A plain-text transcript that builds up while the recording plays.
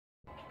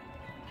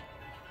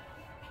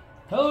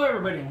Hello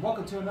everybody and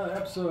welcome to another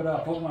episode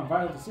of Pokemon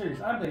Violet the Series.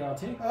 I'm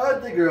LT.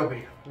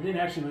 DaGroby. We didn't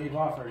actually leave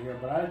off right here,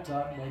 but I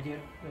thought make it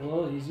a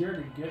little easier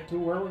to get to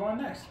where we're going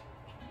next.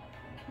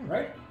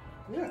 Right?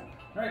 Yeah.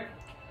 Right.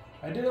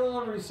 I did a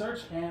little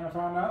research and I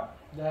found out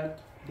that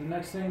the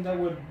next thing that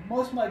would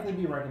most likely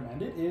be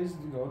recommended is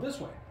to go this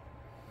way.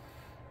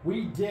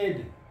 We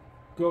did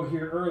go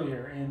here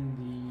earlier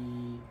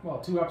in the, well,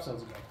 2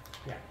 episodes ago.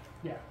 Yeah.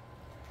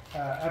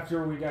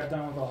 After we got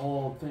done with the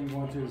whole thing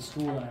going through the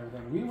school and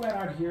everything, we went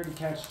out here to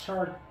catch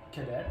Char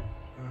Cadet.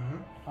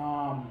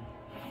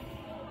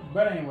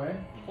 But anyway,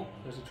 oh,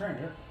 there's a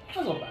trainer.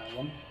 Let's go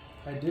battle him.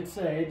 I did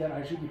say that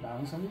I should be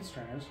battling some of these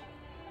trainers.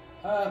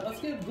 Let's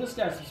give this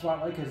guy some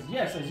spotlight, because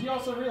yes, as you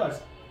also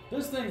realize,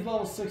 this thing's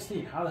level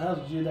 16. How the hell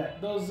did you do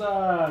that? Those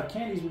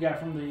candies we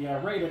got from the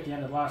raid at the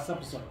end of the last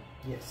episode.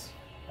 Yes.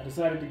 I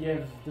decided to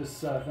give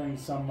this thing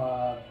some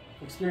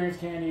experience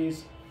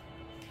candies.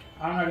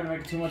 I'm not going to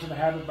make too much of a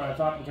habit, but I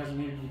thought because it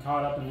needed to be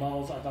caught up in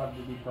levels, I thought it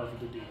would be perfect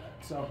to do that.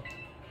 So,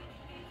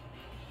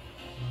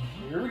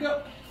 here we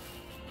go.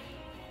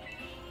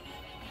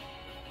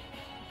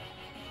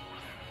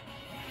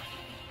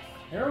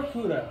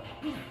 Aerocuda.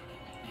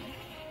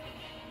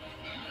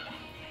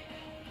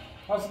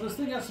 Also, this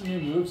thing has some new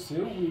moves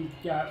too. We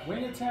got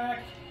Wing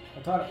Attack.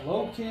 I taught it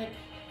Low Kick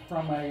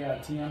from a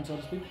TM, so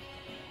to speak.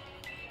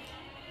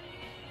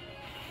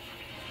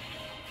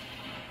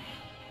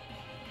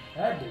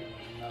 That did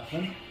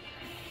nothing.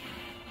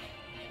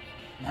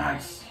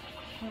 Nice.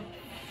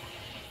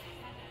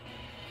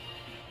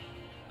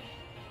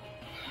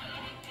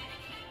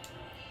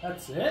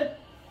 That's it?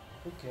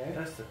 Okay.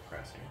 That's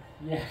depressing.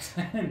 Yes,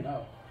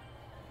 no.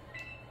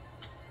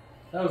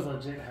 That was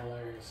legit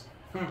hilarious.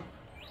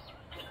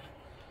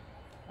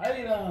 I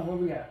need, what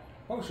we got?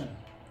 Potion.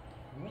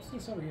 What's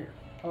this over here?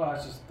 Oh,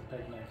 that's just the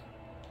picnic.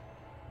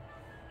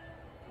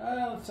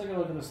 Let's take a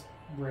look at this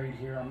raid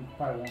here. I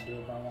probably won't do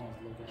it, but I want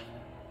to look at it.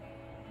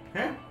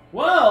 Huh?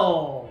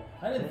 Whoa!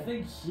 I didn't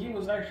think he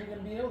was actually going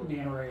to be able to be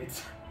in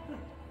raids.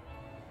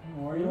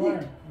 The more you learn.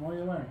 The more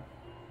you learn.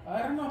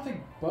 I don't know if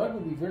Bug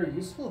would be very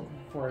useful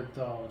for it,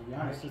 though, to be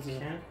honest. I can't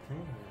think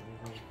of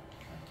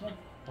anything.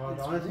 Well,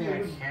 the only thing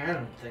weird. I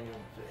can think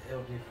of, it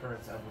would be for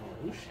its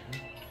evolution.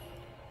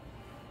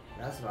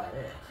 That's about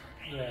it.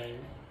 Right.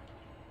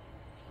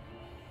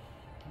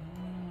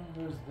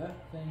 There's that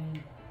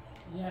thing.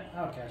 Yeah,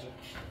 I'll catch it.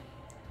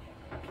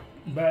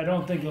 But I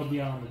don't think it'll be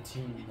on the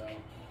team, though.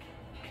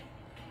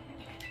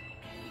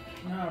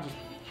 No, I'll just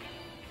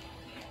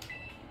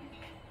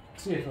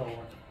see if it'll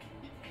work.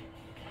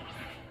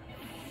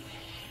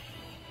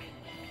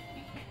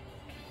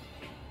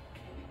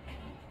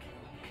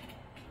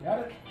 Got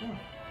it?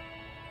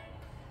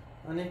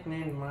 I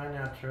nicknamed mine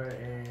after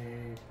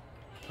a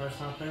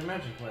person I play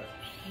Magic with.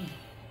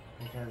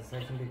 Because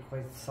they can be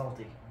quite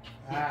salty.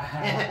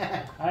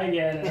 I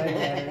get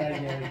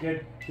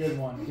it. Good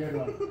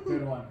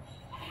one.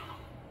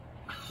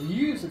 You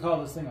used to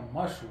call this thing a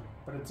mushroom,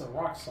 but it's a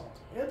rock salt.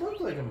 It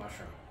looks like a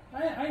mushroom.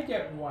 I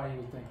get why you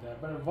would think that,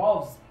 but it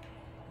evolves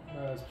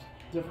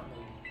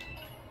differently.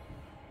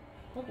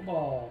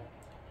 Pokeball.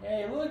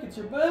 Hey, look, it's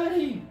your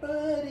buddy.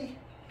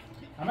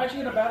 I'm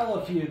actually going to battle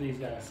a few of these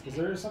guys, because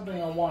there is something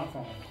I want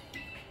from them.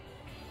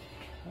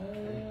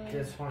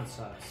 This one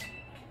sucks.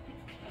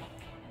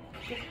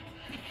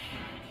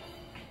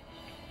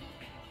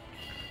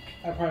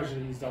 I probably should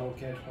have used double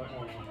kick, but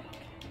oh well.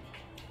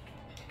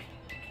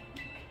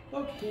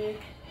 Low kick.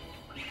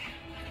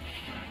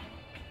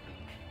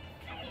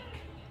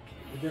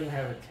 It didn't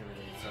have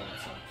Intimidate, so it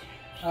sucks.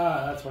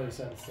 Ah, that's why you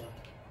said it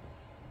sucked.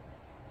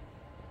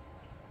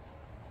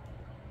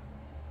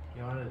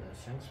 You wanted a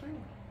Sing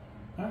Swing?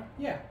 Huh?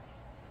 Yeah.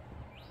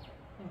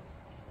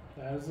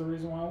 That is the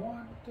reason why I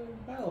want to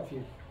battle a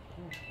few.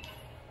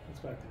 What's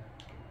back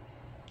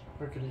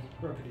there? Rookity,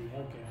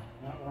 okay.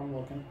 Not where I'm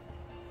looking.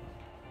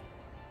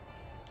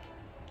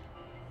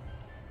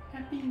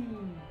 Happy.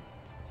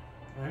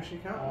 I actually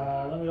can't.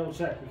 Let me double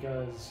check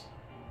because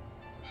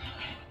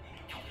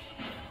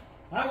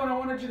not when I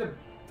wanted you to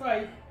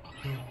fight.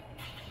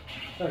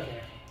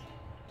 Okay.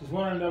 Just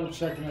wanted to double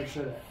check to make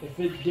sure that if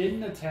it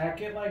didn't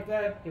attack it like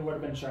that, it would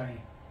have been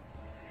shiny.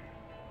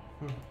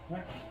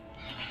 Right.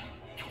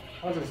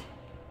 I'll just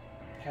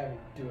have it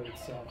do it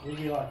itself. It'll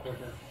be a lot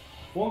quicker.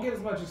 Won't get as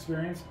much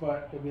experience,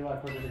 but it'll be a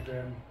lot quicker to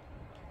grab.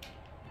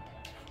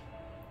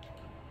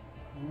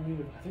 I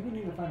think we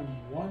need to find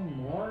one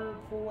more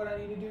for what I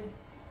need to do.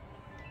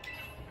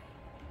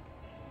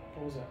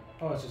 What was that?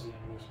 Oh, it's just the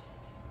embers.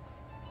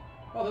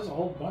 Oh, there's a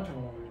whole bunch of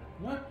them over here.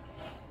 What?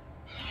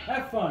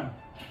 Have fun.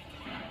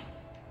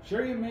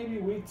 Sure, you may be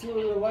weak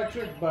to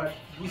electric, but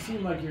you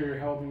seem like you're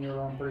holding your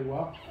own pretty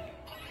well.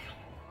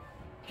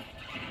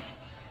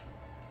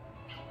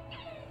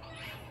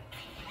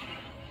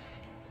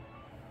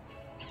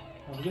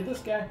 Let me get this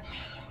guy.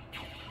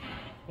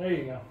 There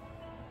you go.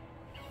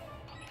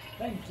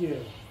 Thank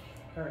you.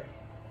 Alright.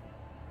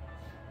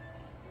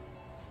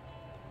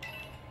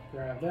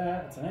 Grab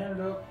that. It's an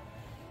antidote.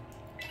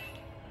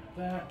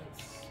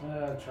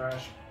 That's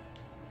trash.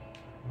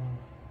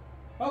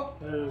 Oh,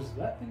 there's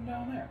that thing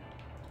down there.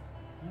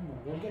 I'm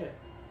gonna go get it.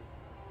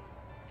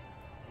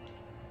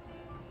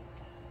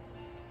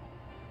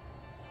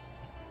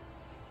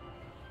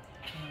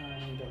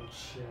 Let me double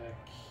check.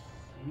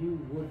 You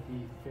would be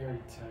fairy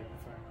type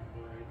if I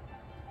remember right.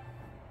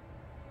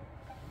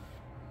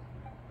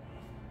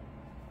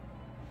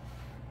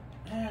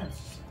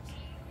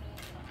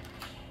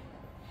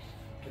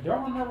 I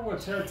don't remember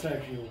what terror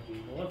type you will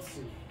be, but let's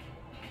see.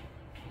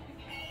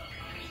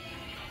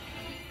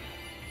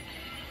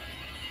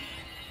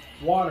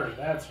 Water,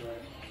 that's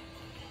right.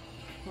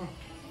 Huh.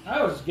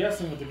 I was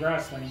guessing with the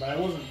grass thing, but I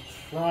wasn't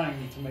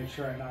trying to make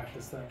sure I knocked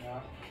this thing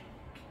out.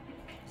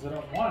 Because I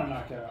don't want to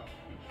knock it out.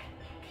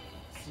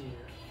 Let's see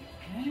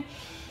here.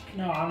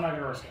 No, I'm not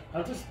going to risk it.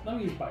 Let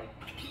me use bite.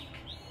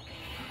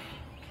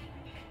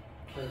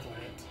 Critical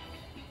hit.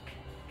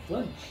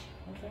 Flinch.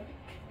 Okay.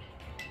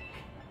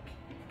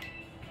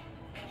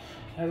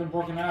 Hasn't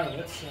broken out of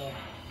it, so.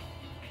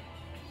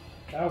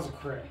 That was a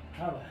crit.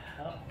 How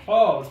the hell?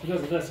 Oh, it's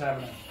because of this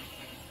happening.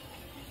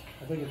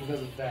 I think it's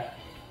because of that.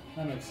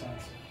 That makes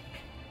sense.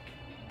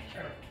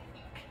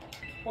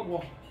 Oh,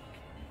 well.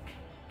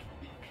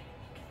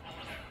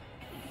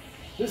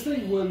 This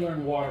thing would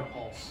learn Water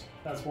Pulse.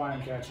 That's why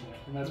I'm catching it.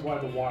 And that's why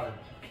the water.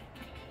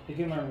 It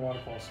can learn Water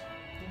Pulse.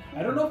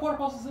 I don't know if Water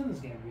Pulse is in this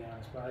game, to be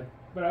honest,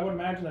 but I would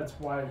imagine that's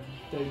why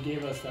they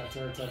gave us that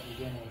terror type to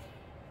begin with.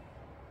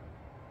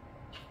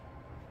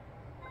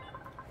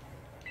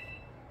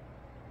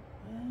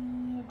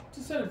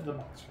 Just send it to the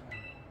box for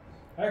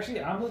now.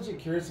 Actually, I'm legit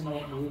curious to know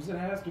what moves it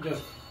has,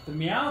 because the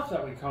Meowth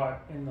that we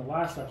caught in the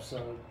last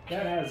episode,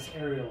 that has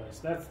Aerial Ace.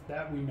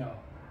 That we know.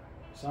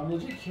 So I'm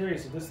legit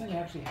curious if this thing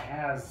actually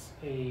has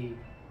a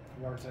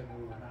water type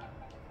move or not.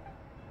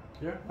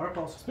 Yeah, Water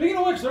Pulse. Speaking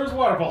of which, there's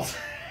Water Pulse.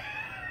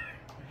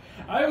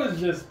 I was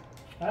just,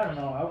 I don't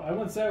know, I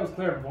wouldn't say I was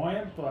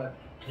clairvoyant, but...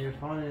 You're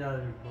pulling it out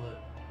of your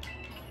butt.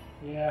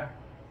 Yeah.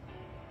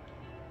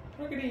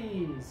 Look at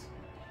these.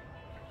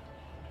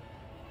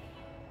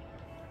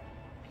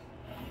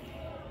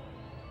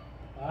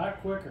 A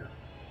lot quicker.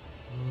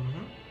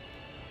 Mm-hmm.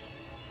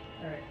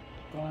 Alright,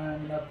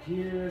 climbing up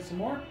here some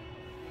more.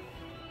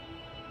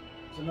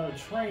 There's another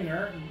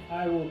trainer.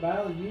 I will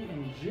battle you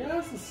in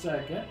just a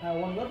second. I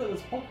want to go to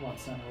this Pokemon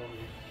Center over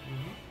here.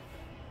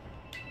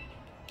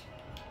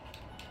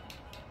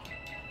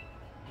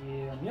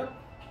 Yep.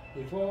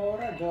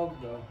 Before I go.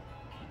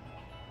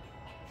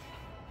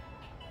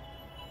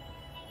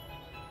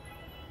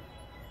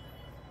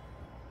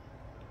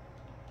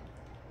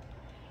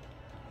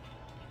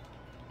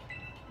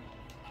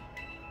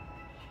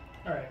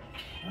 Alright.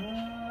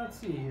 Let's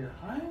see here.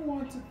 I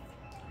want to...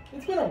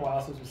 It's been a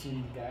while since we've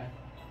seen the guy.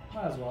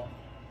 Might as well.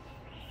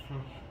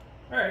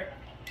 Alright.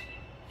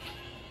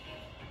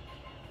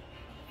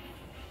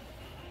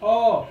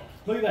 Oh,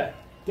 look at that.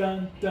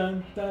 Dun,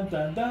 dun, dun,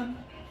 dun, dun.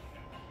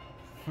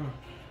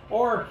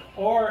 Or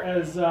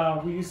as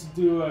we used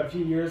to do a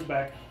few years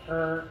back,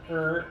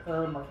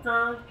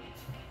 marker.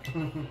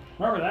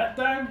 Remember that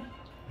time?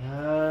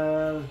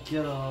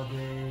 Good old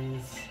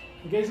days.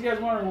 In case you guys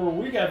wondering where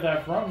we got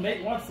that from,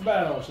 Nate wants the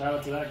battle. Shout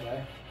out to that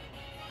guy.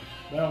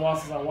 Been a while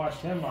since I watched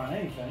him on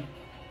anything.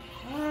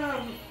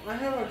 I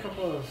have a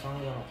couple of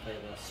songs on a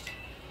playlist.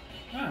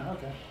 Ah,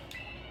 okay.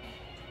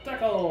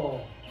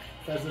 Tackle!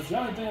 Because it's the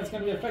only thing that's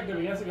going to be effective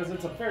against it because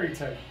it's a fairy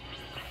type.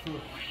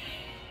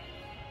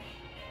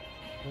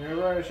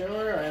 Whenever I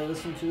shower, I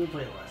listen to the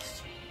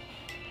playlist.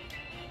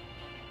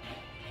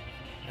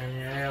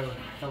 And I have a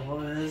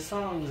couple of his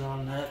songs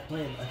on that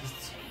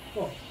playlist.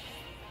 Cool.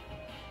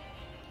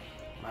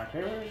 My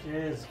favorite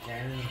is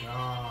Cannon's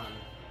Gone.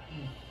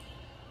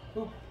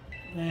 Oop.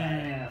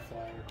 Nah,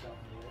 flyer, don't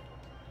need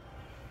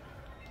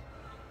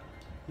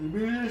it.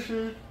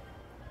 Ammunition.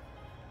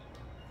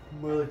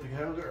 More like the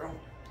cowgirl.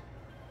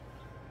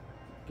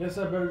 Guess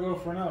I better go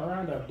for another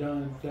roundup.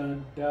 Dun,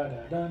 dun, da,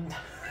 da, dun.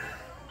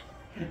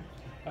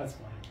 That's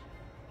funny.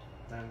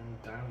 Dun,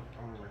 dun,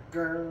 oh my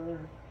girl.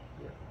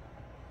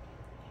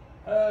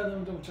 Let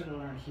me double check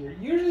around here.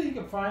 Usually you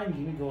can find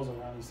unit goals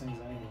around these things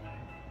anyway.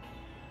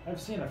 I've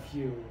seen a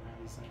few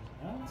around these things.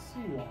 I don't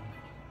see one.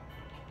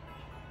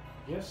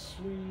 Guess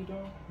we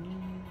don't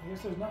need... I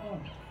guess there's not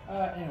one.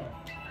 Anyway.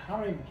 How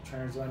many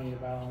trainers do I need to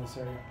battle in this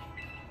area?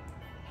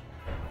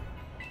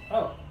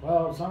 Oh,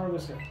 well, it's not really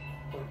this guy.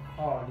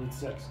 Oh, I need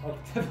 6.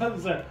 Okay, that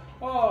was it.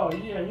 Oh,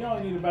 yeah, you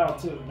only need to battle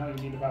 2. Now you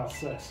need to battle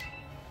 6.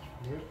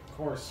 Yep, of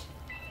course.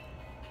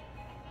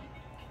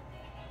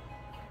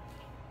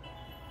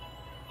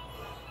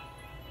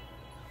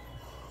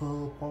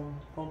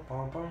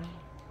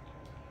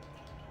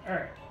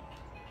 Alright.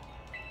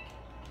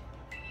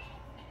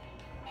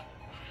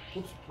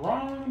 Oops,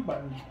 wrong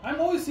button.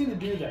 I'm always seem to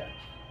do that.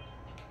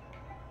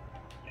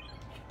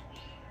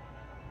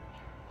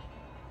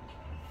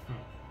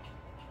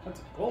 That's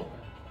a gold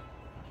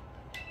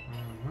pen.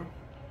 Mm-hmm.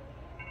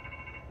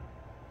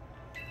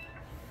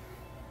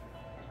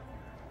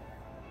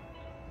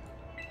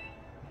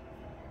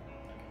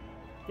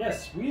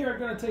 Yes, we are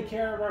going to take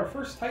care of our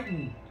first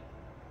Titan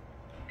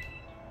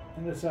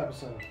in this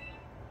episode.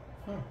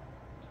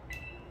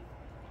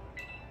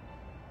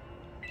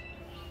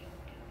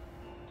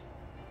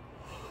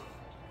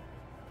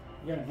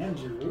 You got an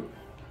energy root.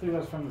 I think that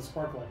was from the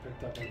sparkle I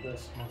picked up like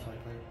this. Most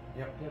likely.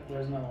 Yep. Yep,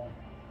 there's another one.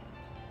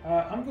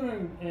 I'm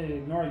going to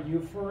ignore you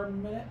for a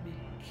minute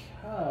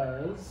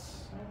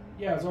because...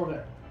 yeah, it's over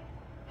there.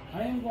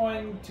 I am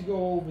going to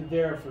go over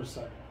there for a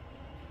second.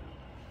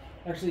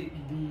 Actually,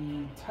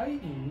 the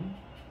Titan...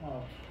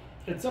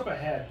 it's up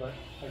ahead, but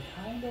I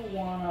kind of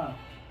want to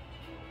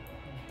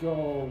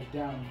go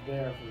down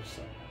there for a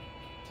second.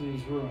 To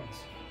these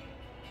ruins.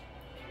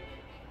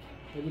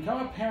 They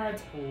become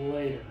apparent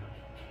later.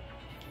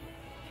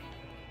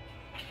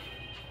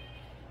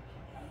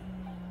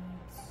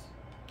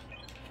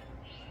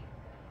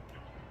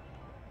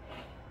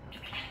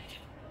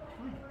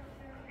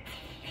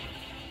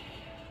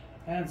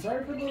 And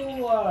sorry for the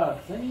little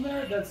thing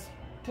there. That's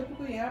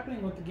typically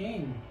happening with the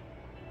game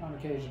on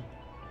occasion.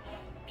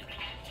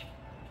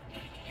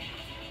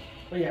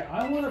 But yeah,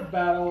 I want to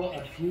battle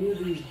a few of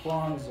these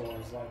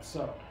Bronzors like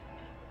so.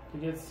 To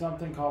get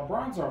something called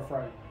Bronzor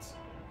fragments.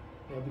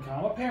 They'll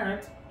become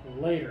apparent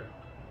later.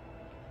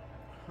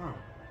 Huh.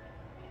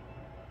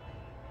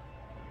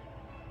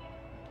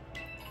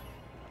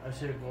 I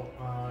should go,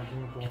 give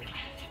me gold.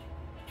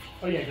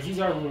 Oh yeah, because these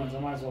are ruins. I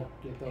might as well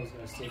get those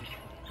guys too.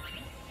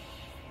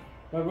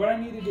 But what I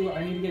need to do,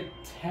 I need to get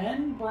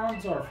 10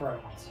 Bronzor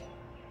fragments.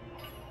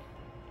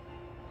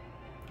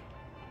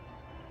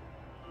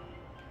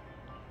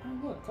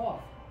 Oh look,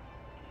 cloth.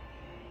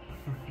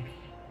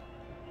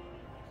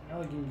 Now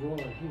we can go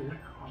over here.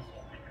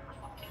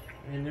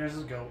 And there's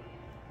his goat.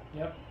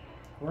 Yep.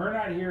 We're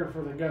not here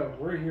for the goat.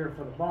 We're here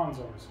for the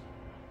Bronzors.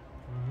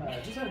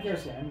 Mm-hmm. Just out of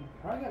curiosity, I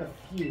probably got a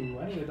few.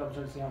 I need to double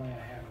check to see how many I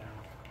have now.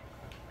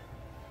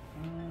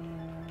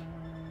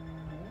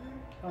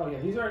 Oh yeah,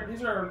 these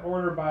are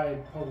ordered by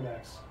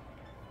Pokedex.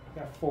 I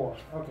got 4.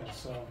 Okay,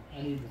 so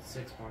I need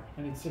 6 more.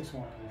 I need 6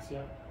 more of these.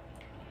 Yep.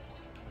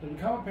 They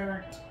become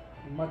apparent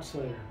much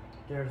later.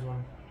 There's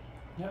one.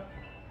 Yep.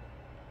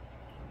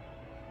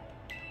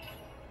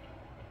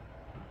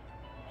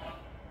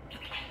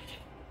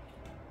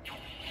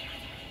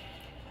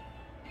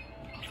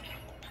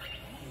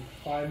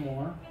 5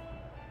 more.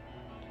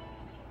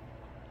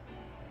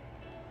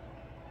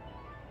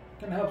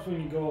 Kind of helps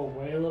when you go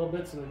away a little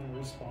bit so they can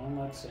respawn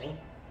like so.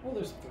 Oh,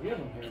 there's 3 of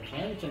them here. If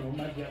anything, we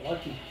might get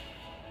lucky.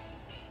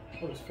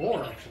 Oh, there's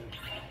 4 actually.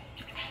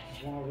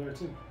 There's one over there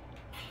too.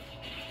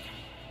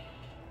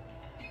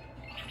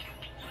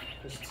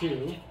 There's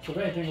 2. So if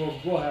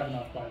anything, we'll have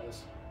enough by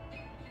this.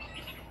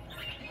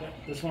 Yep,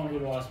 this one will be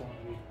the last one.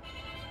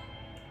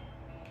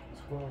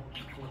 Squirrel.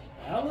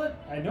 Outlet?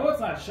 I know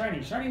it's not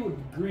shiny. Shiny would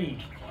be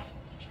green.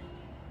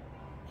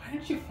 Why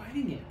aren't you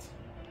fighting it?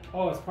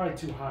 Oh, it's probably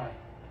too high.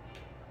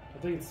 I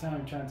think it's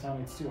trying to tell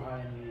me it's too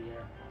high in the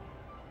air.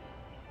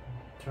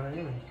 Try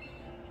anyway.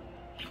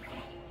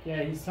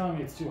 Yeah, he's telling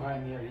me it's too high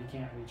in the air. He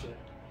can't reach it.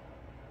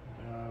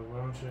 Why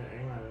don't you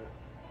aim at it?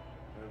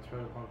 And throw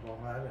the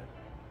Pokeball at it.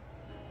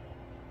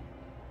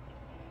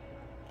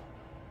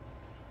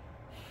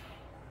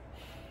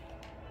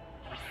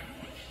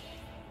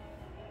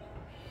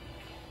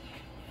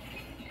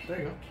 There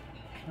you go.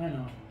 I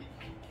know.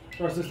 Of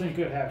course, this thing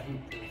could have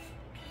heat proof.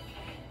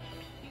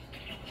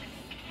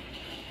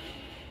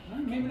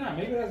 Well, maybe not.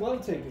 Maybe it has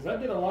levitate because that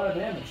did a lot of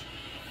damage.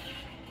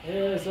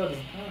 Yes, that does.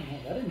 Oh no,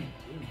 that didn't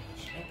do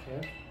much.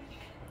 Okay.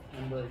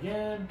 Number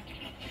again.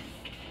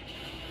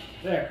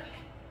 There.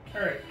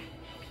 All right.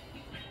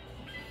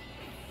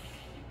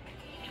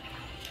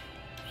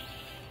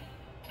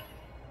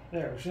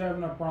 There. We should have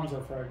enough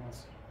Bronzor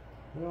fragments.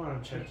 We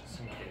want to check just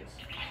in case.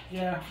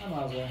 Yeah, I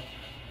might as well.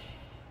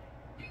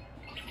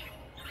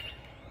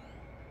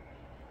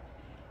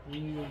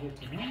 You will get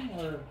to him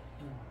or no?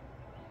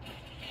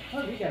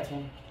 Oh, we got to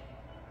him.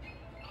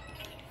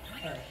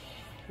 Alright.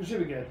 We should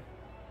be good.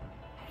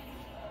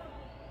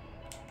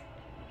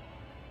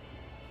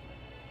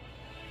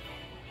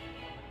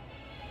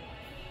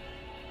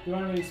 Do you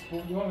want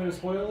me to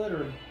spoil it,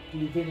 or do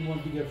you think it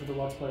won't be good for the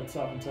Let's Play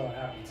itself until it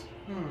happens?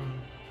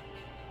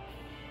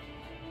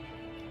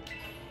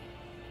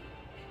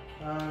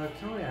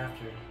 Tell me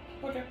after.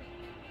 Okay.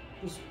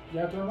 Just, you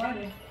have to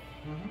remind me.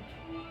 Mm-hmm.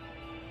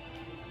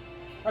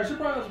 I should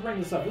probably also bring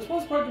this up. This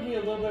one's probably going to be a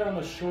little bit on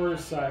the shorter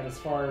side as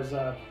far as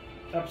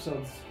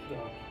episodes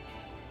go.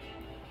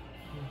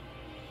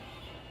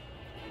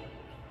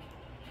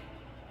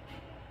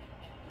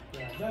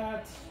 Grab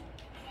that.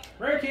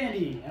 Rare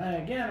candy!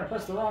 And again, I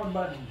pressed the wrong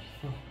button.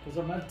 Because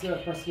I meant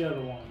to press the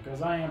other one.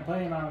 Because I am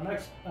playing on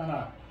not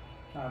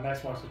an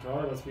Xbox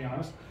controller, let's be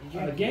honest.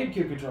 On a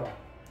GameCube controller.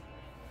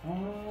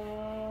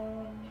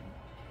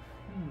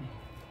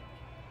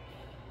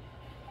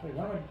 Wait,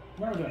 what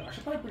am I doing? I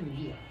should probably bring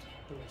you out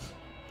for this.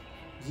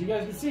 As you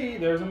guys can see,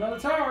 there's another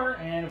tower,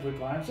 and if we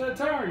climb to the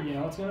tower, you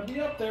know it's going to be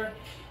up there.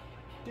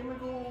 Give me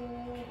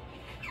gold.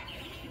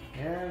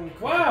 And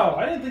wow,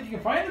 I didn't think you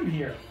could find them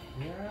here.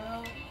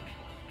 Yeah.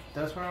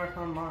 That's where I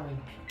found mine.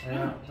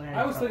 Yeah,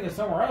 I was thinking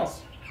somewhere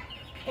else.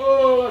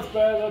 Oh, that's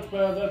bad, that's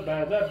bad, that's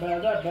bad, that's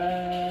bad, that's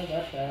bad,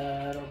 that's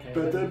bad. Okay.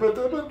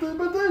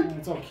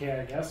 It's okay,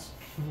 I guess.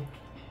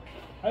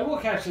 I will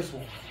catch this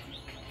one.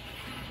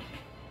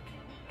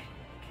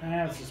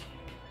 It's just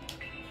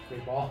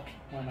great ball.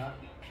 Why not?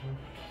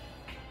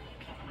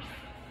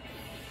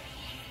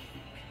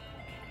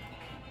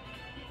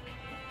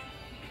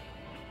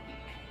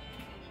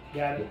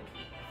 Got it.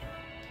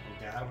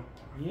 Got him.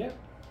 Yep.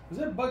 Is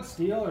it bug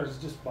steel or is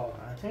it just bug?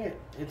 I think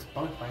it's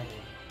bug fighting.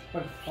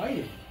 Bug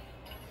fighting?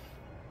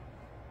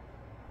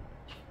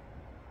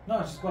 No,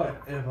 it's just bug.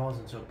 It evolves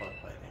into a bug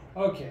fighting.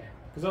 Okay.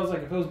 Because I was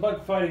like, if it was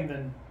bug fighting,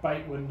 then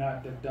bite would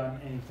not have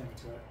done anything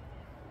to it.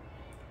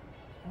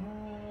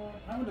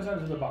 I'm going to send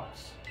it to the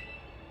box.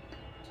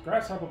 It's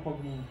grasshopper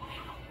Pokemon.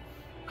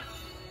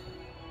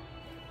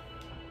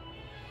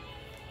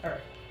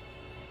 Alright.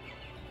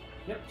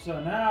 Yep, so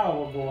now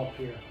we'll go up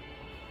here.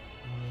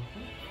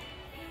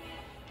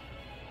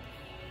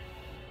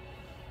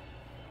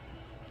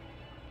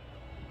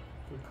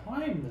 If we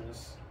climb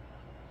this,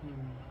 we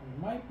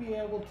might be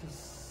able to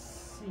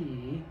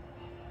see,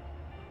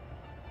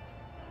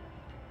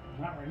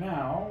 not right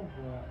now,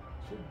 but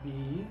it should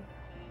be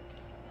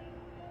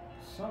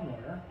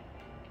somewhere.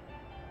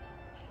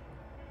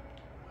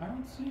 I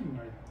don't see him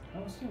right. I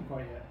don't see him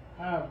quite yet.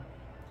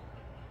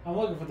 I'm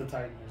looking for the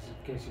Titans,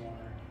 in case you're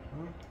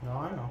wondering. No,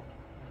 I know.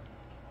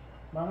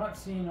 But I'm not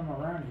seeing him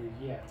around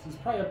here yet. He's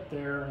probably up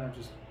there, and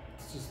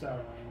it's just out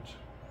of range.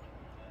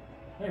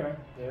 Anyway,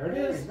 there it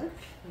is.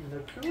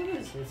 Look who it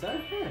is. It's our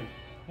friend.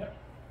 Yep.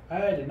 I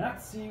did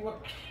not see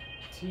what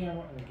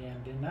TM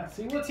again. Did not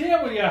see what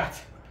TM we got.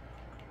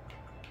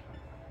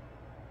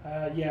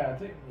 Yeah, I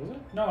think was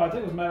it? No, I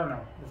think it was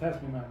Metronome. It has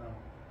to be Metronome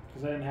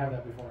because I didn't have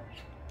that before.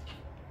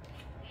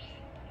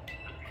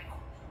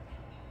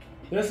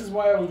 This is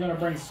why I was going to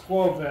bring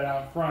Squovet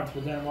out front,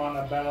 but then wound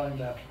up battling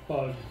that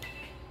bug.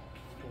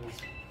 Because,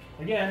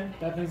 again,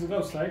 that thing's a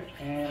ghost type,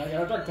 and I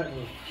got a dark type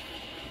move.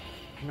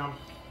 No.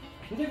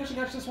 You think I should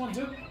catch this one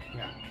too?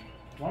 Yeah.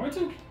 Want me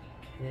to?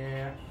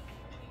 Yeah.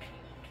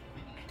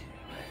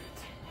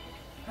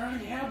 I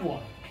already have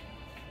one.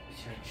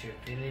 Search your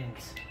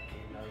feelings.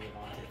 You know you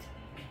want it.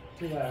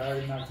 Too bad, I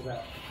already knocked it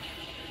out.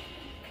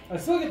 I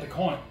still get the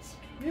coins.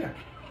 Yeah.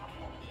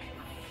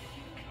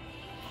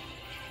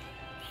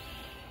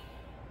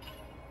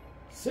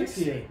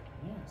 $60. Yeah,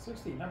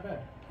 60, not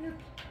bad. Yep.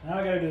 Now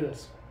I gotta do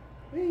this.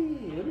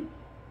 Whee!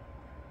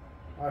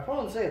 Our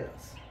phones say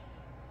this.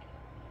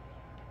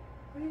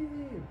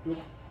 Whee!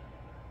 Bloop.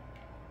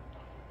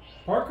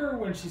 Parker,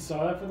 when she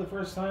saw that for the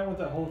first time with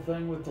that whole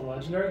thing with the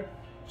legendary,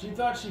 she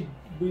thought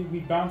we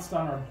bounced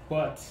on our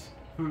butts.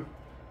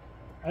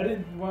 I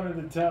didn't want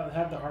her to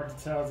have the heart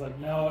to tell. I was like,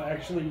 no,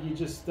 actually, you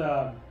just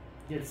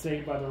get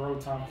saved by the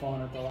Rotom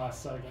phone at the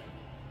last second.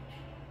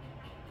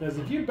 Because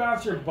if you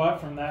bounce your butt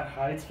from that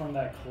height, from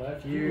that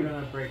cliff, you're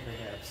gonna break your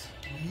hips.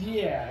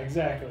 Yeah,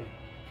 exactly.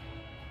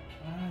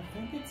 I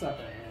think it's up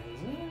ahead,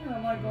 isn't it? Or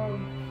am I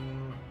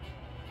going?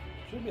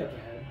 Should be up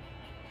ahead.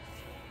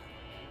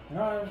 You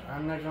know,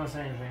 I'm not gonna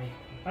say anything.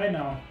 I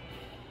know.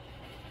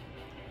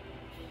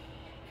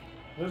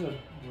 There's a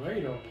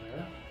raid over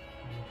there.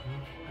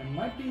 I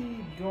might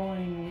be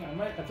going.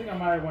 I think I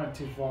might have went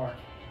too far.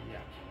 Yeah.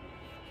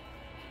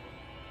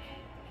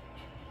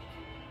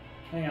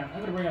 Hang on, I'm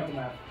gonna bring up the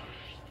map.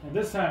 And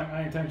this time,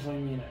 I intentionally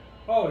mean it.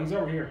 Oh, he's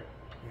over here.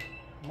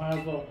 Might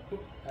as well.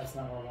 Oop, that's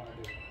not what I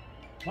want to do.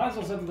 Might as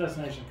well set the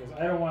destination because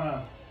I don't want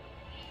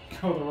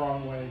to go the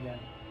wrong way again.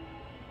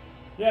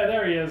 Yeah,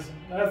 there he is.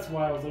 That's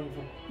what I was looking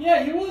for.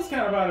 Yeah, he was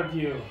kind of out of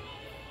view.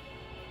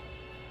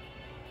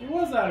 He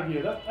was out of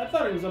view. I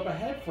thought he was up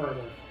ahead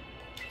further.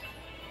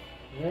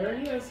 There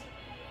he is.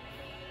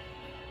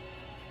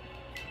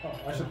 Oh,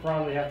 I should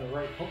probably have the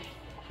right. Oh,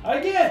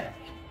 again!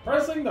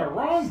 Pressing the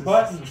wrong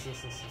button.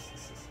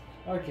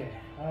 Okay,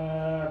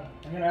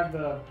 I'm gonna have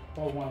the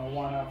Bold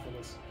 101 out for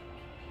this.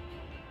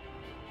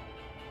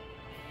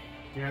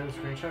 Do you have the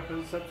screenshot for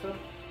this episode?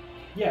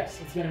 Yes,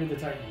 it's gonna be the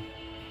Titan.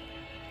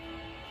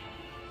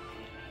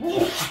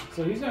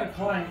 So he's gonna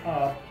climb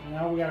up.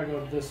 Now we gotta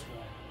go this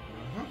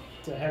way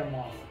to head him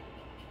off.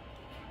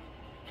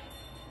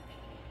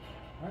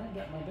 Alright,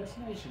 got my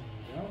destination.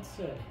 You don't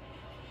say.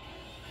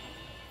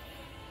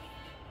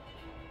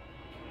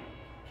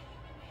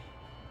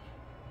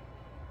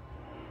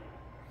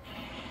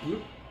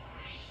 Whoop.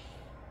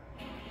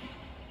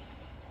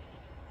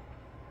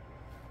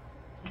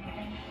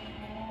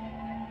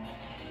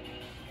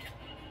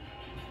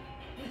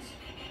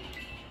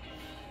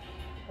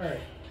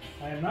 Alright,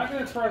 I am not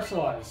going to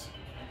terrestrialize.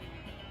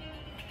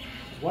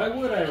 Why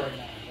would I right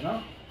now, you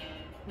know?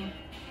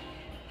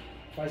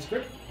 By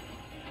script?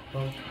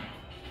 Boom.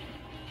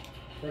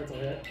 Critical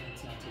hit,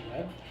 that's not too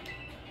bad.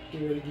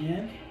 Do it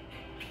again.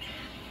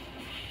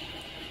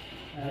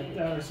 At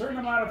a certain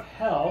amount of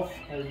health,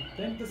 I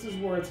think this is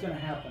where it's going to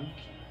happen.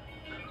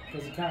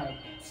 Because it kind of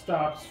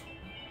stops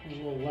a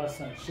little less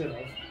than it should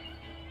have.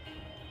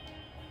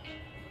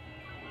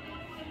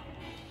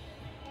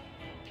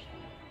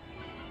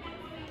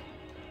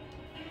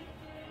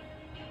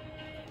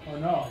 Oh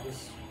no, I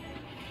just...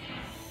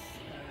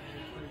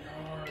 pretty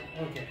hard.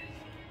 Okay.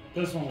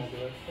 This one will do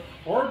it.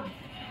 Or...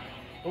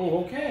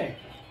 Oh, okay.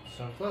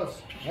 So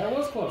close. That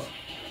was close.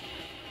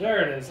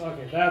 There it is.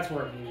 Okay, that's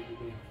where it needed to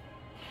be.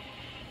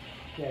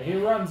 Yeah, he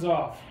runs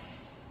off.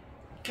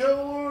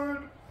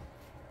 Coward!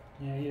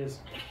 Yeah, he is.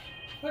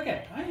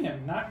 Okay, I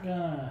am not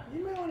gonna...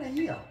 You may want to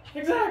heal.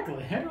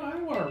 Exactly. I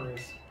don't want to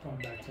risk going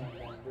back to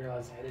him and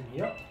realizing I didn't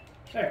heal.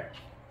 There.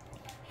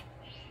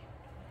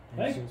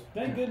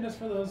 Thank goodness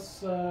for those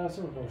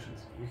super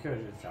potions. You could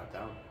have just dropped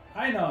down.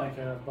 I know I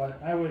could have,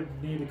 but I would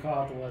need to call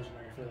out the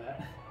legendary for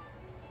that.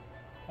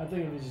 I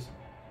think it would just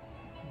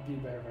be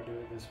better if I do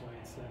it this way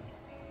instead.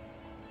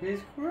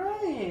 He's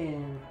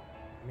crying.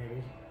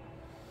 Maybe.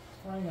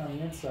 Crying on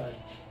the inside.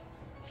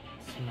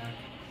 Smack.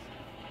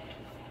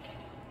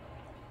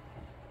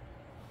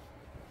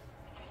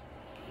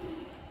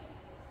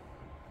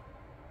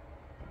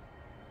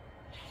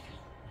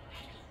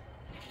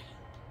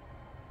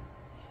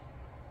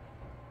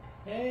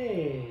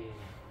 Hey!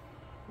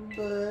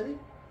 Buddy.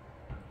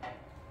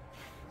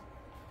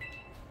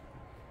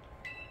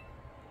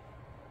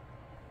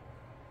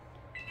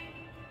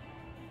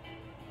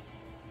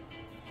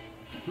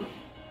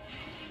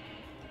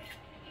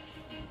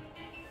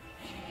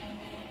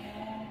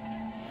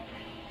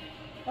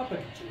 I'll pick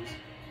and choose.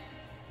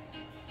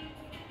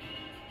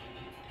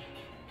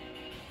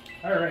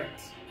 Alright.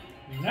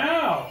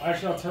 Now I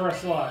shall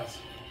terrestrialize.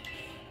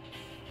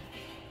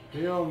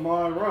 Feel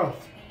my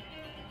wrath.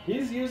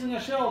 He's using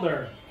a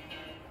shelter.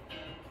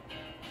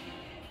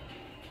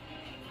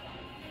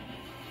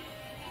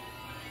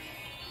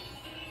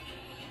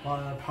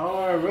 By the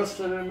power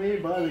vested in me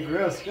by the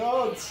grass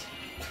gods.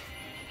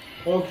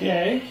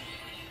 Okay.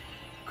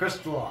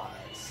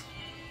 Crystallize.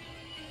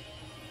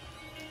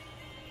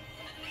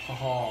 Ha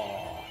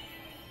ha.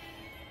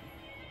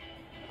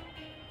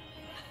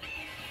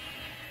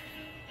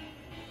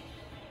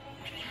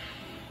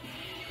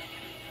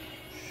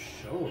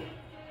 Sure.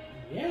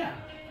 Yeah.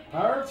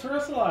 Power of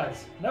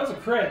terrestrialize. That was a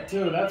crit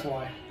too, that's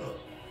why.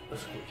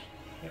 That's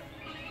good.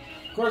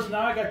 Of course,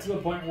 now I got to the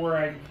point where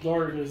I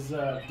lowered his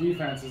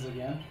defenses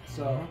again,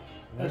 so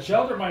that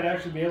shelter might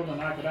actually be able to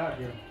knock it out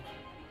here.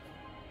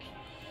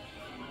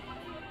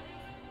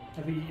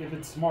 If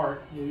it's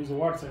smart, you'll use a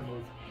water set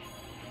move.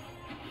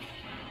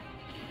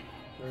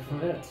 There's the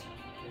hit.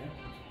 Okay.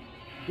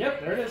 Yep,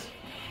 there it is.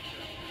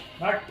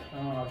 Knocked.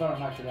 Oh, I thought I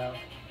knocked it out.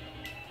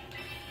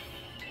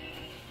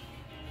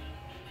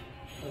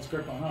 Let's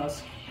grip on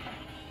us.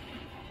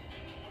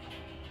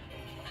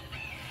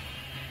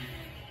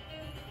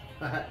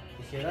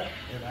 You see that?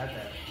 It had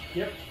that.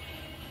 Yep.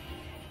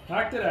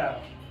 Knocked it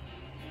out.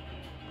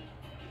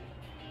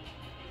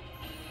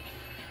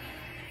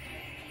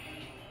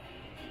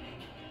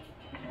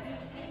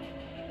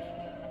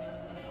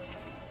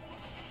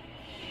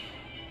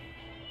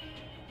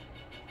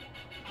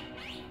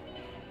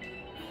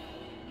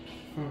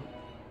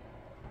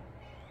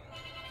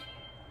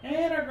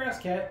 And our grass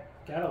cat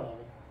got a level.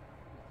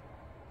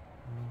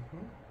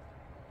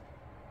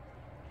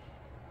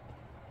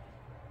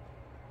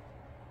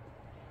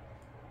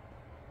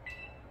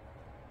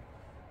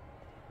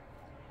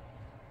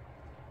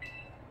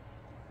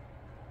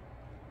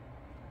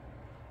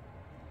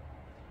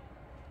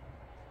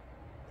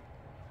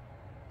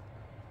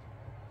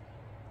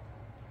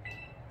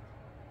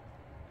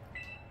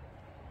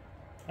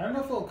 I don't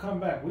know if it'll come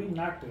back. We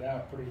knocked it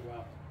out pretty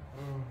well.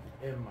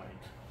 It might.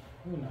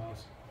 Who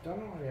knows? Don't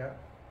know yet.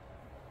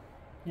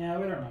 Yeah,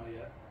 we don't know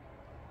yet.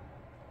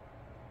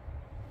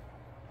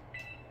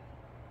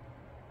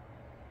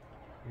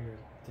 Your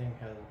thing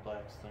has a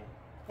black sting.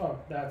 Oh,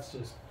 that's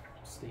just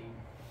steam.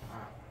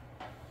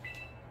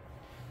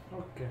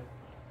 Okay.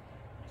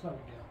 It's not a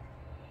big deal.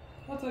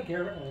 I'll take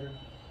care of it later.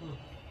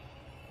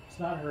 It's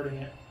not hurting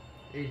it.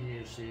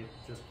 ADHD,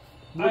 just...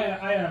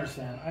 I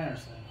understand. I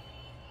understand.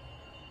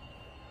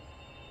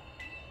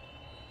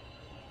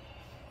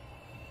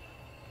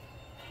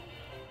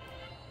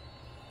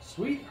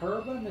 Sweet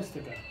Herba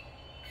Mystica.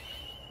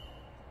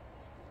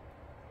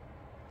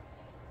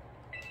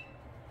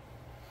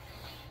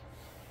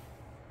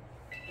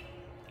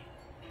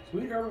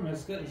 Sweet Herba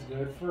Mystica is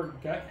good for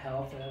gut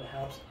health and it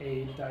helps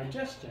aid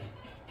digestion.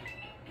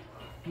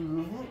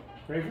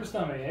 Great for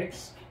stomach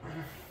aches,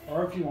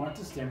 or if you want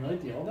to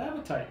stimulate the old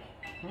appetite.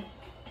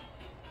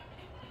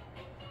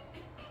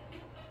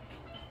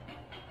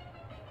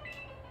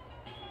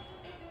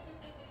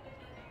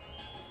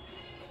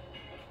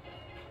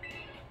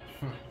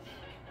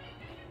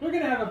 We're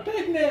gonna have a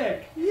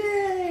picnic!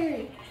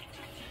 Yay!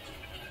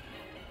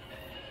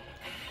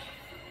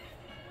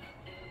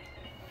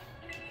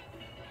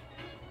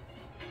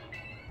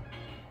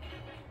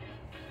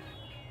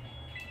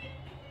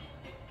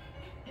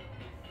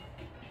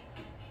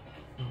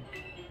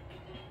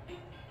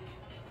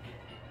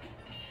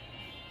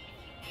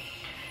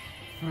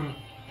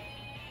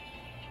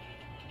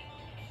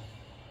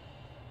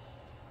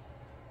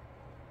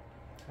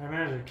 I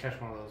managed to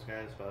catch one of those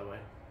guys, by the way.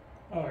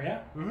 Oh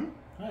yeah? Mm-hmm.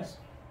 Nice.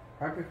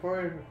 Right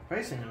before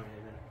facing him,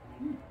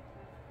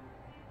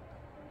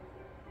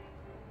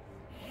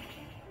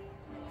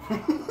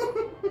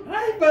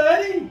 Hi,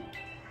 buddy!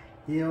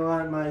 You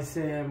want my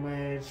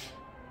sandwich?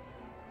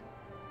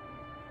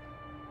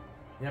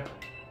 Yep.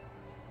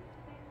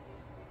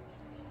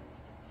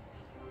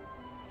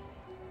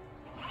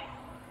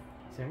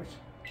 Sandwich?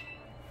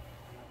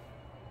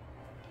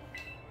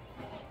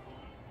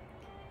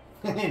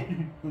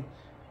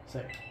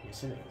 So,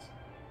 yes it is.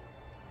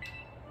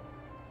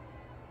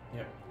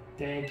 Yep.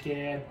 Take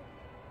it.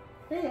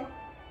 There you go.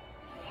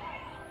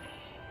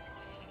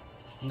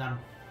 Num.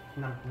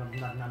 Num, num,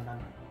 num, num, num.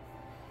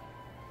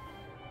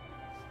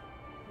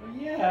 Well,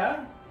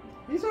 yeah.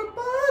 He's our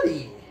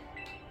buddy.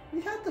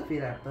 We have to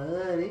feed our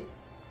buddy.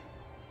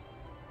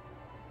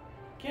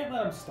 Can't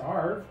let him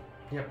starve.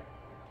 Yep.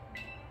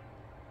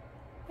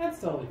 That's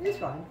totally fine. He's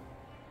fine.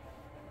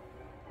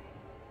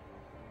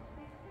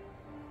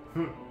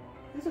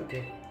 He's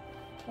okay.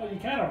 Well, you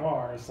kind of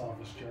are a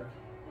selfish jerk.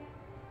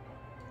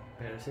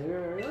 Better say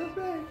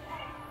it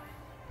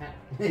right.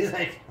 He's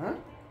like, huh?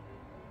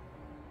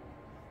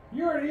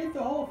 You already ate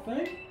the whole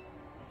thing?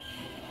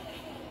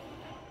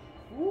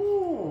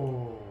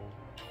 Ooh.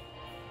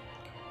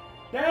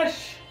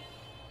 Dash!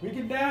 We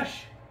can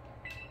dash.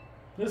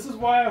 This is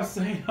why I was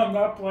saying I'm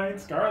not playing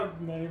Scarlet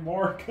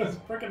anymore, because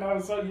freaking I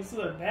was so used to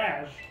the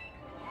dash.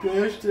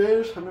 Dash,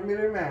 dash,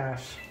 100-meter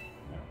mash.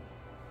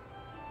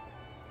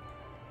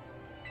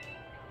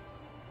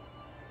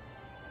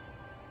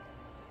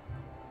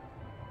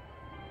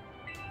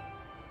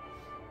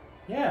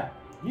 Yeah,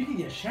 you can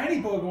get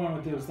shiny Pokemon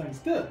with those things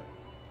too.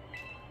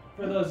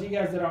 For those of you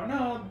guys that don't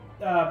know,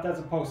 that's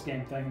a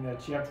post-game thing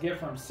that you have to get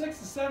from 6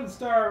 to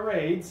 7-star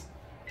raids.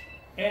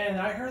 And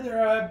I heard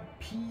they're a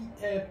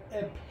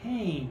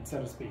pain,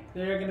 so to speak.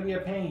 They're going to be a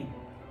pain.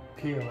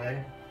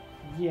 POA.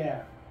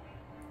 Yeah.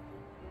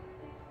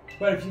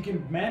 But if you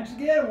can manage to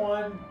get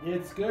one,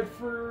 it's good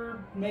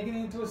for making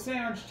it into a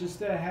sandwich just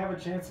to have a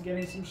chance of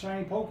getting some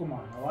shiny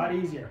Pokemon. A lot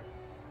easier.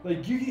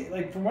 Like you get,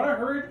 like from what I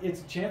heard,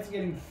 it's a chance of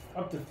getting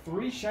up to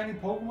 3 shiny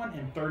Pokemon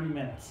in 30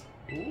 minutes.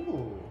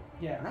 Ooh.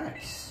 Yeah.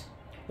 Nice.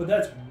 But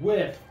that's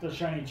with the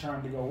shiny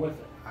charm to go with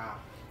it. Ah.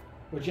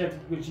 Which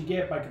you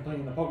get by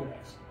completing the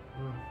Pokedex.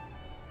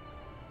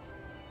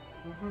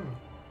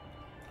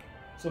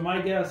 So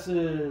my guess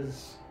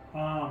is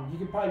you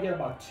can probably get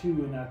about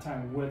 2 in that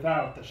time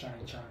without the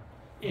shiny charm,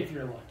 if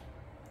you're lucky.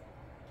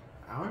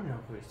 I don't know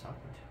who he's talking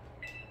to.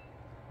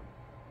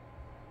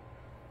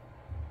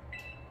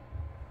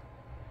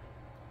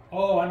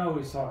 Oh, I know who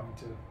he's talking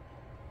to.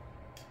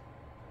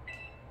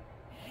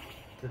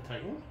 The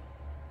Titan?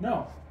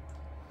 No.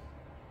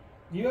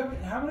 You have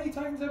how many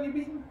Titans have you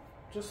beaten?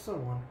 Just the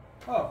one.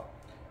 Oh,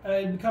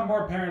 it become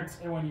more apparent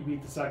when you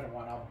beat the second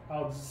one.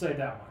 I'll just say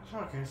that much.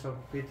 Okay, so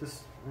beat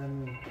this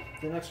and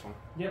the next one.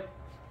 Yep.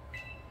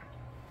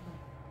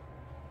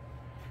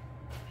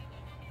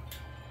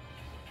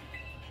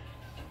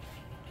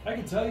 I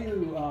can tell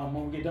you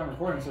when we get done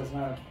recording, so it's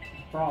not a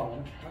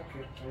problem.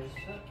 Okay,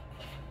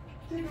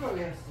 DaGroby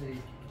has to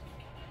see.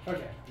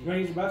 Okay. You want to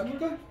use the bathroom real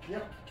quick?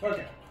 Yep.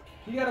 Okay.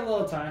 You got a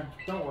little time.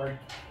 Don't worry.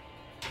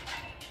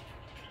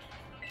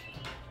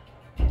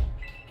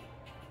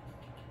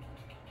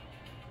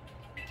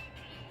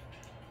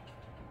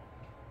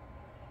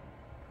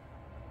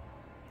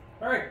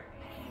 Alright.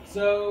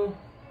 So,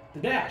 the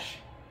dash.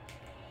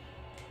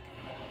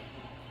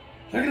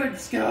 Look at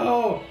us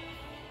go!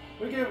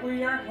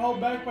 We aren't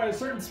held back by a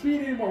certain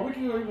speed anymore. We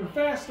can go even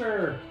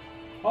faster.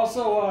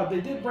 Also,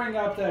 they did bring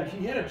up that if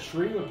you hit a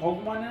tree with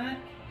Pokemon in it,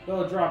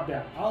 they'll drop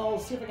down. I'll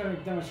see if I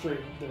can demonstrate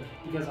this,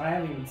 because I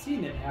haven't even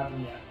seen it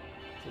happen yet.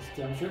 Just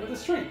demonstrate with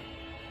this tree.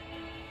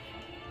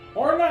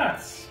 Or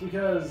not,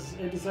 because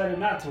it decided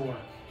not to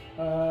work.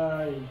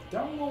 I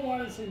don't know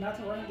why they say not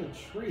to run into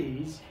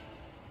trees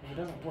if it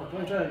doesn't work.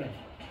 Let me try that again.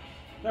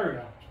 There we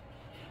go.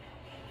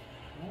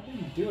 That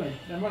didn't do it.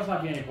 There must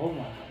not be any Pokemon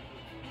in it.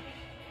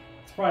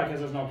 It's probably because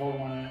there's no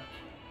Pokemon in it.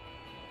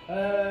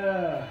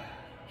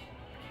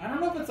 I don't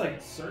know if it's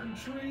like certain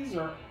trees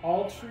or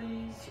all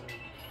trees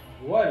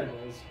or what it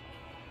is.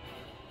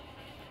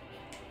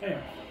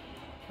 Anyway,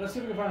 let's see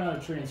if we can find another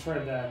tree and try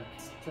that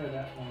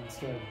one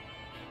instead.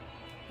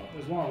 Oh,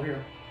 there's one over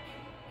here.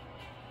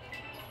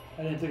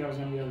 I didn't think I was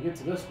going to be able to get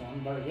to this one,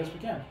 but I guess we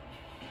can.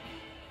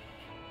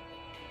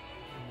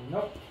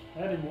 Nope,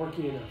 that didn't work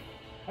either.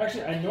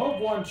 Actually, I know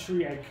of one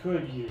tree I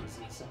could use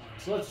in summer,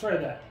 so let's try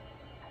that.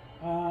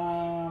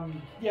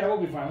 Yeah,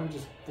 we'll be fine. We'll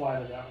just fly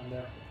to that one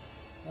there.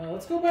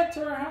 Let's go back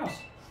to our house.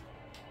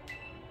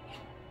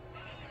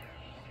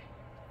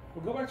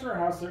 We'll go back to our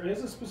house. There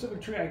is a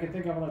specific tree I can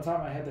think of on the top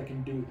of my head that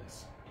can do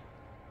this.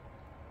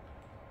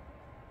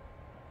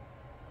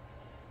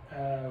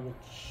 Which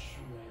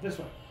way? This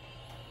way.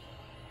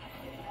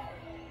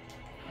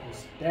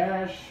 Just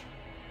dash.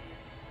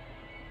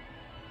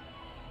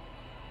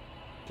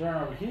 Turn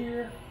over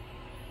here.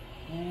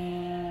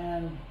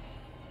 And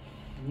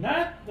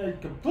they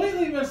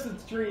completely missed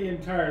the tree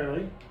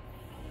entirely.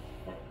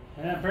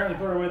 And then apparently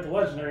put away the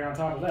legendary on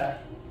top of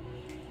that.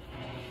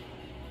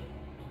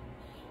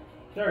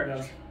 There it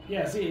goes.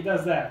 Yeah, see, it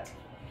does that.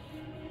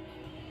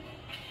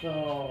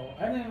 So,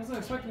 I wasn't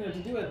expecting it to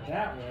do it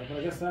that way, but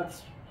I guess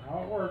that's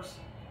how it works.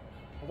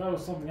 I thought it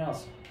was something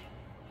else.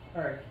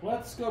 Alright,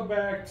 let's go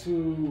back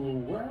to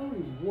where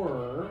we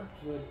were,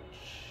 which...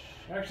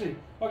 Actually,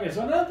 okay,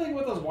 so another thing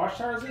with those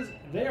watchtowers is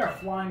they are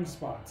flying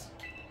spots.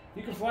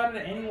 You can fly to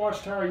any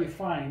watchtower you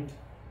find,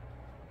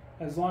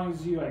 as long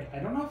as you like. I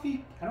don't know if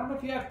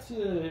you have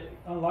to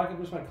unlock it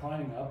just by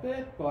climbing up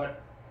it,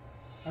 but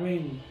I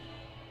mean,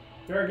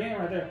 fair game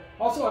right there.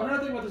 Also,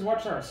 another thing with these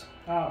watchtowers,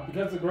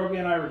 because DaGroby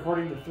and I are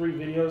recording the 3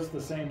 videos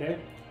the same day,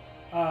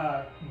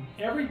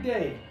 every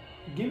day,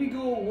 Gimme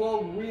Ghoul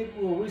will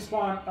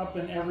respawn up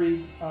in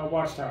every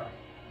watchtower.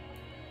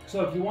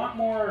 So if you want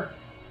more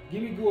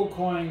Gimme Ghoul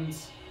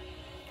coins,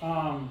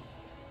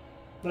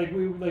 like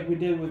we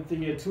did with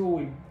the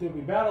tool that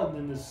we battled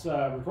in this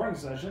recording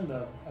session,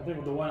 I think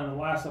with the one in the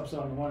last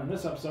episode and the one in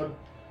this episode,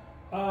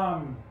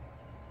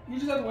 you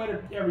just have to wait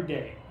every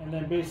day, and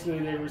then basically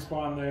they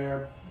respawn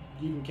there.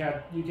 You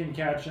can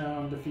catch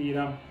them, defeat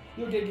them.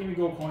 You'll get Gimme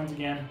Ghoul coins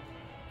again.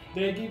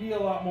 They give you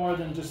a lot more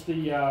than just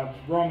the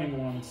roaming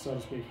ones, so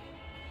to speak.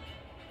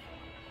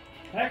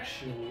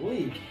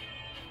 Actually,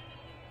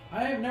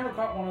 I have never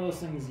caught one of those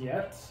things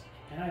yet,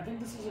 and I think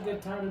this is a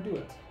good time to do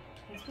it.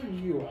 Let's bring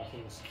you out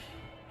first.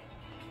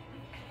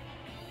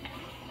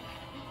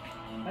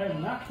 I have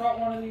not caught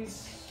one of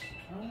these.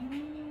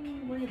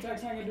 Wing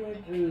attack's not gonna do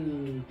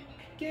anything.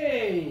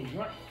 Okay,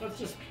 let's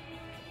just.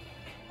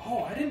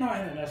 Oh, I didn't know I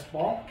had an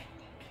S-ball.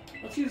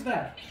 Let's use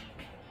that.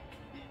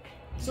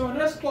 So an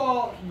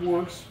S-ball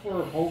works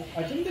for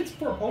I think it's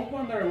for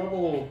Pokemon that are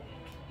level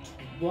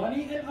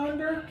 20 and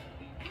under,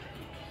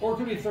 or it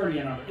could be 30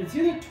 and under. It's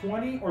either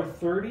 20 or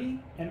 30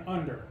 and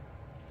under.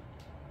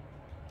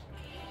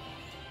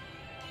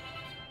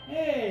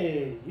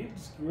 Hey, you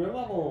just grew a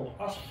level.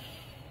 Awesome.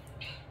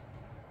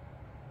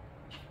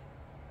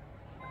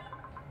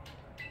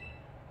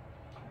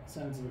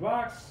 Send it to the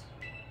box.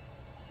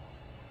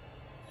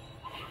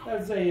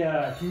 That's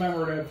a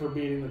commemorative for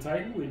beating the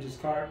Titan. We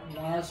just caught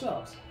one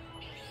ourselves.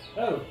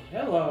 Oh,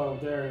 hello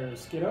there,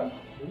 Skiddo.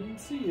 Didn't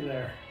see you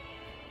there.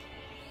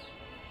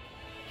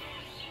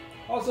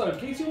 Also, in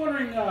case you're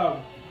wondering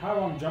how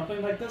I'm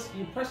jumping like this,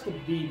 you press the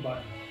B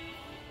button.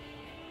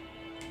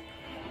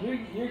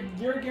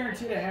 You're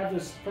guaranteed to have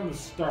this from the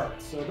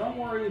start, so don't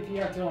worry if you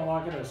have to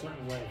unlock it a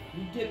certain way.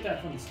 You get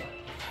that from the start.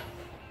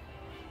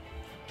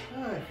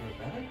 Oh, I feel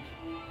better.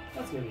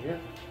 That's good to hear.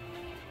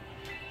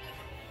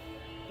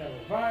 Got a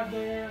revive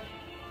there.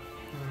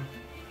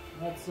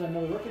 That's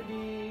another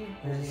Rookidee.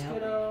 There's a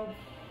Skiddo.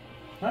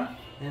 Huh?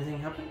 Anything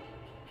happen?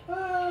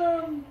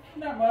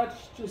 Not much.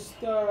 Just,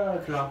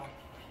 Flop.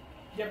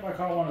 Yep, I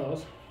caught one of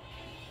those.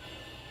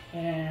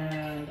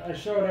 And I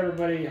showed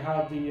everybody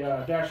how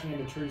the dashing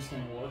into trees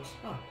thing works.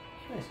 Oh,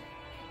 nice.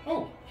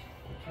 Oh!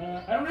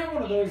 I don't have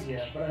one of those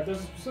yet, but there's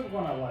a specific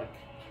one I like.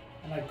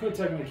 And I could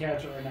technically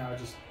catch it right now, I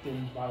just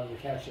didn't bother to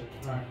catch it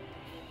at the time.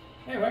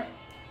 Anyway,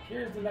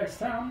 here's the next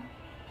town.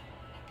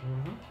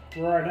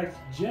 Where our next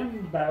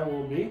gym battle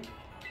will be.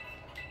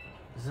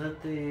 Is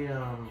that the,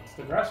 It's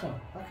the grass one.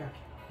 Okay.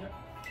 Yep.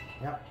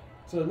 Yep.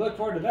 So look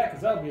forward to that,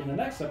 because that'll be in the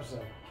next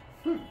episode.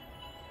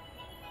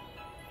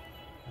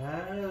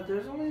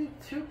 There's only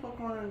 2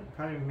 Pokemon,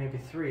 probably maybe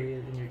 3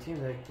 in your team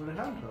that would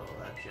have built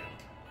that gym.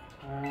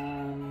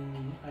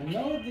 I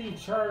know the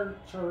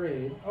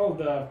Charade. Oh,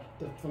 the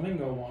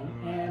Flamingo one.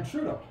 And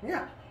Trudeau.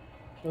 Yeah.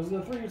 Those are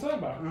the 3 you're talking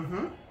about.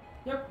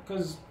 Yep,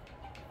 because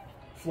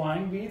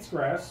flying beats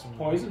grass,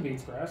 poison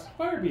beats grass,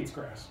 fire beats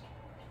grass.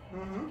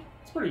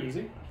 It's pretty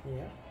easy.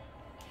 Yeah.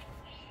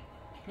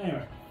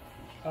 Anyway,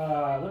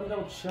 let me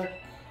double check.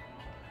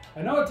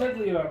 I know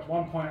technically at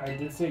one point I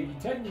did say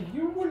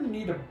you wouldn't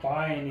need to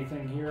buy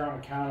anything here on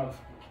account of,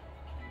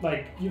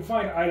 like, you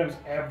find items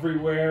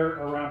everywhere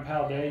around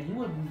Paldea. You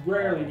would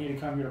rarely need to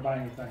come here to buy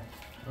anything.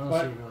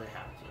 Unless you really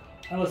have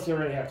to. Unless you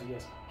already have to,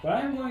 yes. But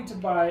I'm going to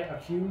buy a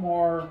few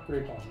more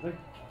Great Balls. I think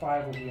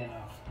 5 will be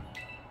enough.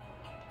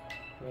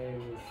 Okay,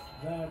 with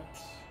that.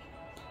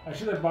 I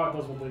should have bought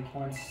those with league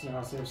points,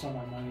 save some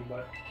of my money,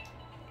 but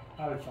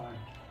I'll be fine.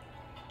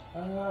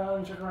 Let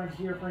me check around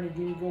here for any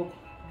Gimme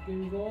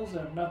Ghouls,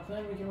 and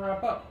nothing, we can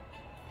wrap up.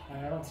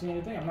 I don't see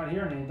anything, I'm not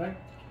hearing anything.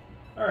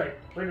 Alright,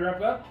 ready to wrap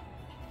it up?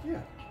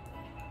 Yeah.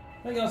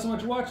 Thank you all so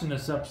much for watching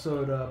this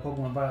episode of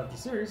Pokemon Violet the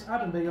series.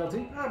 I've been Big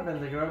LT. I've been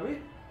DaGroby.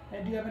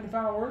 And do you have any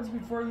final words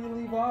before you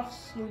leave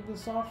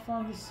this off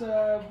on this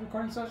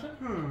recording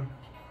session?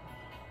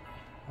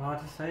 All I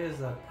have to say is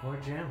that poor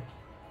Jam.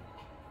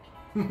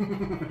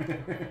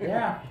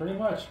 Yeah, pretty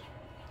much.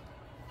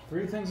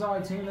 3 things on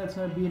my team that's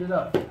going to beat it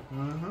up.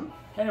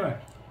 Anyway,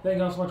 thank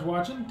you all so much for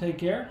watching. Take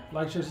care.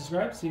 Like, share,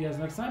 subscribe. See you guys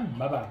next time.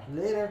 Bye-bye.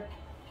 Later.